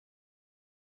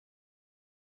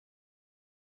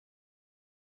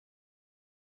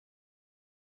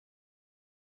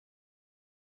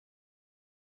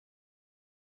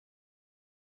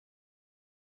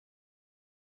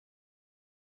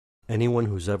Anyone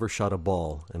who's ever shot a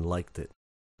ball and liked it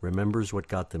remembers what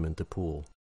got them into pool.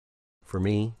 For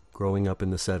me, growing up in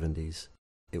the 70s,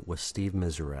 it was Steve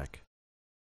Mizerak.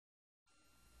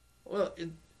 Well,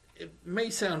 it may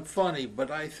sound funny,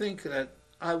 but I think that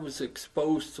I was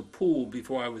exposed to pool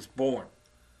before I was born.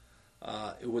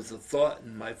 It was a thought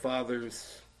in my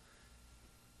father's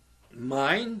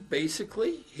mind,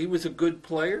 basically. He was a good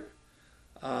player.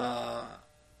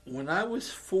 When I was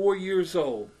 4 years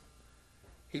old,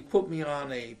 he put me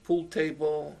on a pool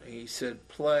table. He said,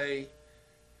 play.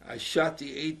 I shot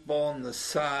the 8-ball in the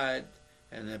side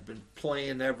and have been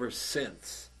playing ever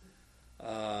since.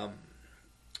 And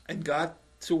got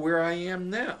to where I am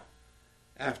now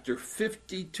after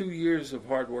 52 years of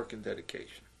hard work and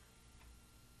dedication.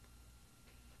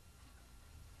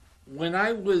 When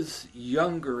I was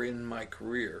younger in my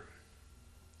career,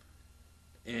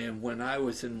 and when I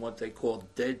was in what they call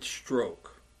dead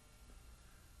stroke,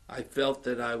 I felt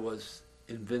that I was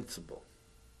invincible.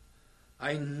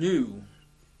 I knew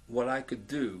what I could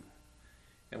do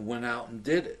and went out and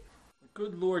did it. The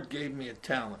good Lord gave me a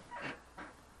talent.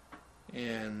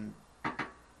 And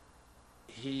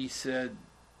he said,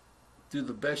 do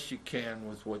the best you can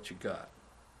with what you got.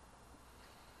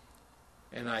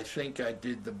 And I think I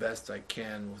did the best I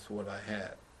can with what I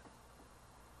had.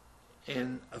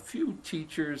 And a few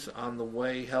teachers on the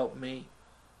way helped me,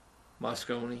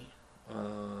 Moscone,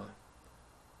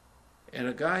 and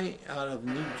a guy out of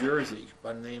New Jersey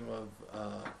by the name of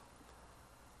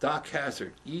Doc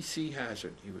Hazard, E.C.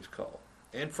 Hazard he was called,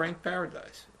 and Frank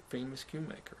Paradise, famous cue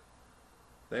maker.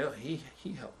 He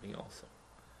helped me also.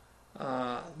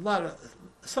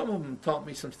 Some of them taught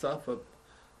me some stuff,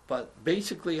 but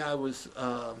basically I lived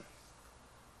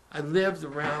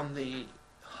around the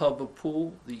hub of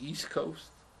pool, the East Coast,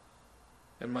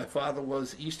 and my father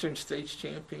was Eastern States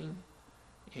champion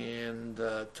and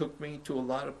took me to a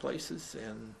lot of places,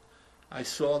 and I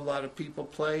saw a lot of people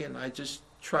play, and I just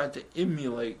tried to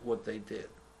emulate what they did.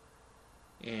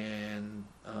 And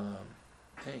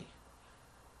hey,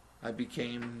 I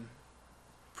became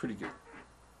pretty good.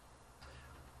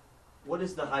 What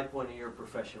is the high point of your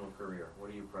professional career?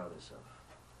 What are you proudest of?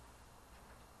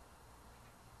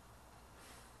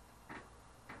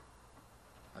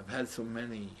 I've had so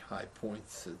many high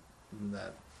points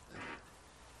that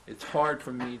it's hard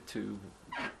for me to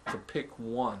pick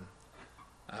one.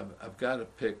 I've got to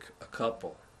pick a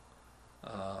couple.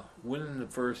 Winning the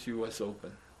first U.S.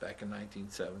 Open back in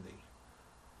 1970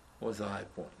 was a high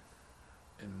point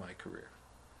in my career.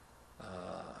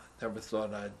 Never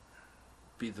thought I'd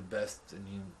be the best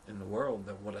in the world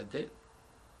at what I did.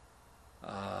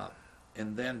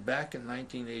 And then back in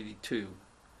 1982,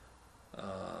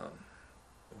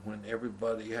 when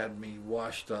everybody had me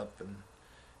washed up and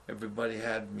everybody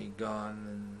had me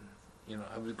gone, and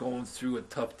I was going through a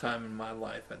tough time in my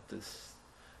life at this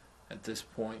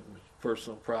point with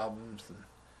personal problems,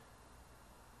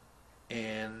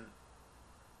 and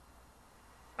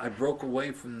I broke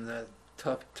away from that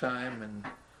tough time and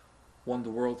won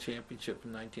the World Championship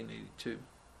in 1982,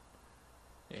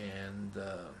 and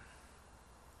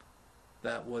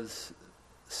that was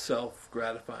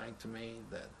self-gratifying to me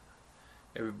that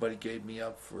everybody gave me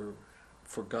up for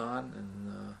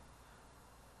gone,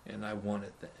 and I won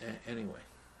it anyway.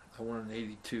 I won in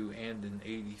 82 and in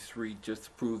 83 just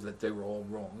to prove that they were all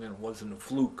wrong and it wasn't a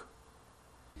fluke.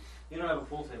 You don't have a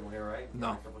pool table here, right?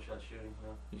 No. A couple shots shooting,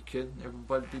 no? You kidding?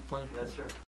 Everybody be playing? Yes, sir.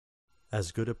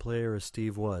 As good a player as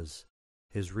Steve was,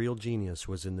 his real genius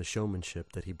was in the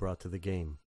showmanship that he brought to the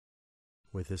game.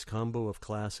 With his combo of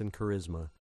class and charisma,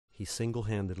 he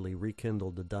single-handedly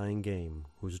rekindled the dying game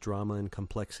whose drama and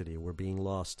complexity were being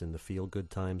lost in the feel-good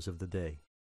times of the day.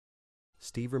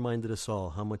 Steve reminded us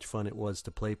all how much fun it was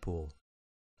to play pool,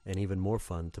 and even more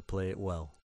fun to play it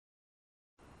well.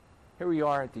 Here we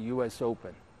are at the U.S.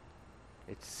 Open.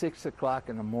 It's 6 o'clock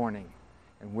in the morning,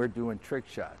 and we're doing trick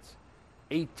shots.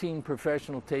 18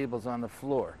 professional tables on the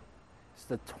floor. It's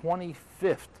the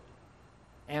 25th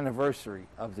anniversary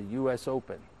of the U.S.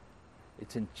 Open.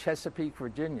 It's in Chesapeake,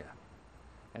 Virginia,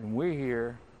 and we're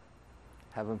here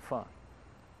having fun.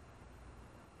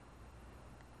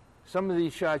 Some of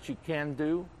these shots you can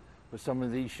do, but some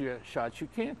of these shots you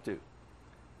can't do.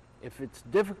 If it's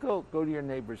difficult, go to your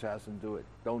neighbor's house and do it.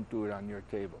 Don't do it on your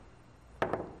table.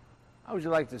 How would you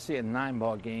like to see a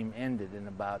 9-ball game ended in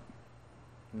about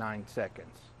 9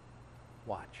 seconds?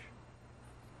 Watch.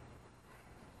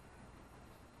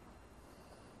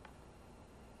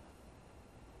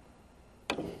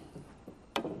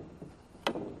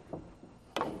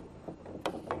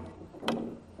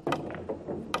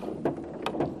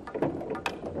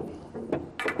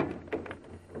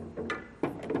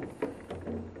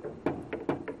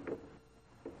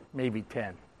 maybe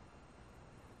 10.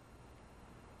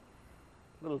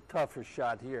 A little tougher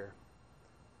shot here.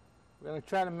 We're going to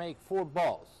try to make 4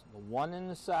 balls. The 1 in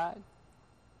the side,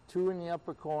 2 in the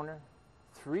upper corner,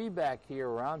 3 back here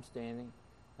where I'm standing,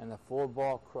 and a 4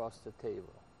 ball across the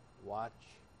table. Watch.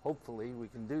 Hopefully we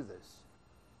can do this.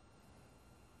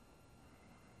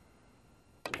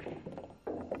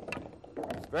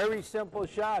 It's a very simple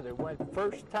shot. It went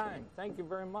first time. Thank you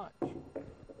very much.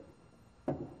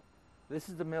 This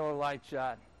is the Miller Lite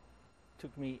shot.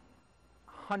 Took me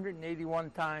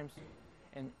 181 times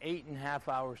and 8.5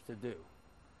 hours to do.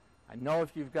 I know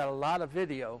if you've got a lot of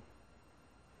video,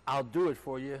 I'll do it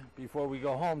for you before we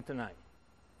go home tonight.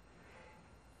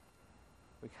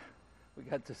 We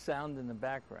got the sound in the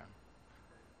background.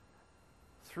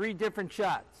 3 different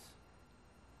shots.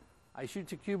 I shoot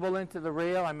the cue ball into the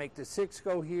rail. I make the 6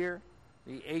 go here.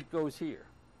 The 8 goes here.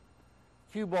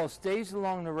 Cue ball stays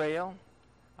along the rail.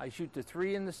 I shoot the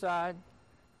 3 in the side.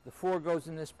 The 4 goes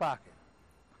in this pocket.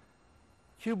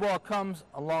 Cue ball comes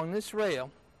along this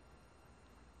rail,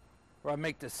 where I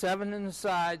make the 7 in the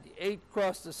side, the 8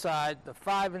 across the side, the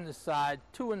 5 in the side,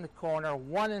 2 in the corner,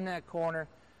 1 in that corner,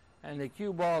 and the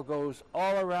cue ball goes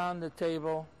all around the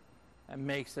table and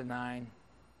makes the 9,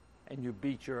 and you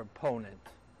beat your opponent.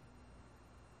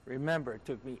 Remember, it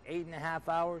took me 8.5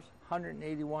 hours,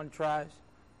 181 tries.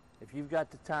 If you've got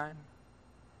the time,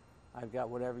 I've got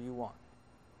whatever you want.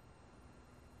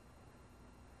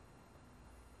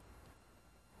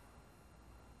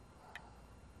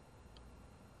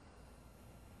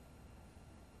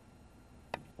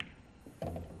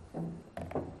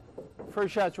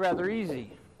 First shot's rather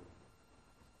easy.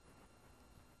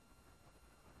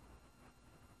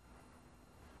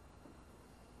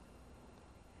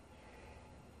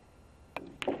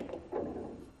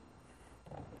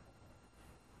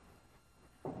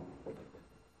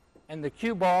 And the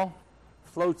cue ball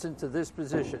floats into this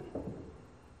position.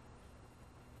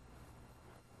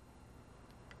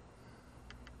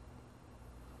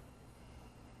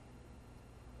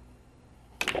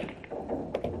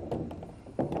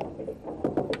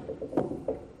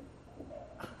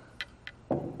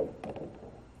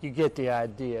 You get the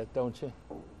idea, don't you?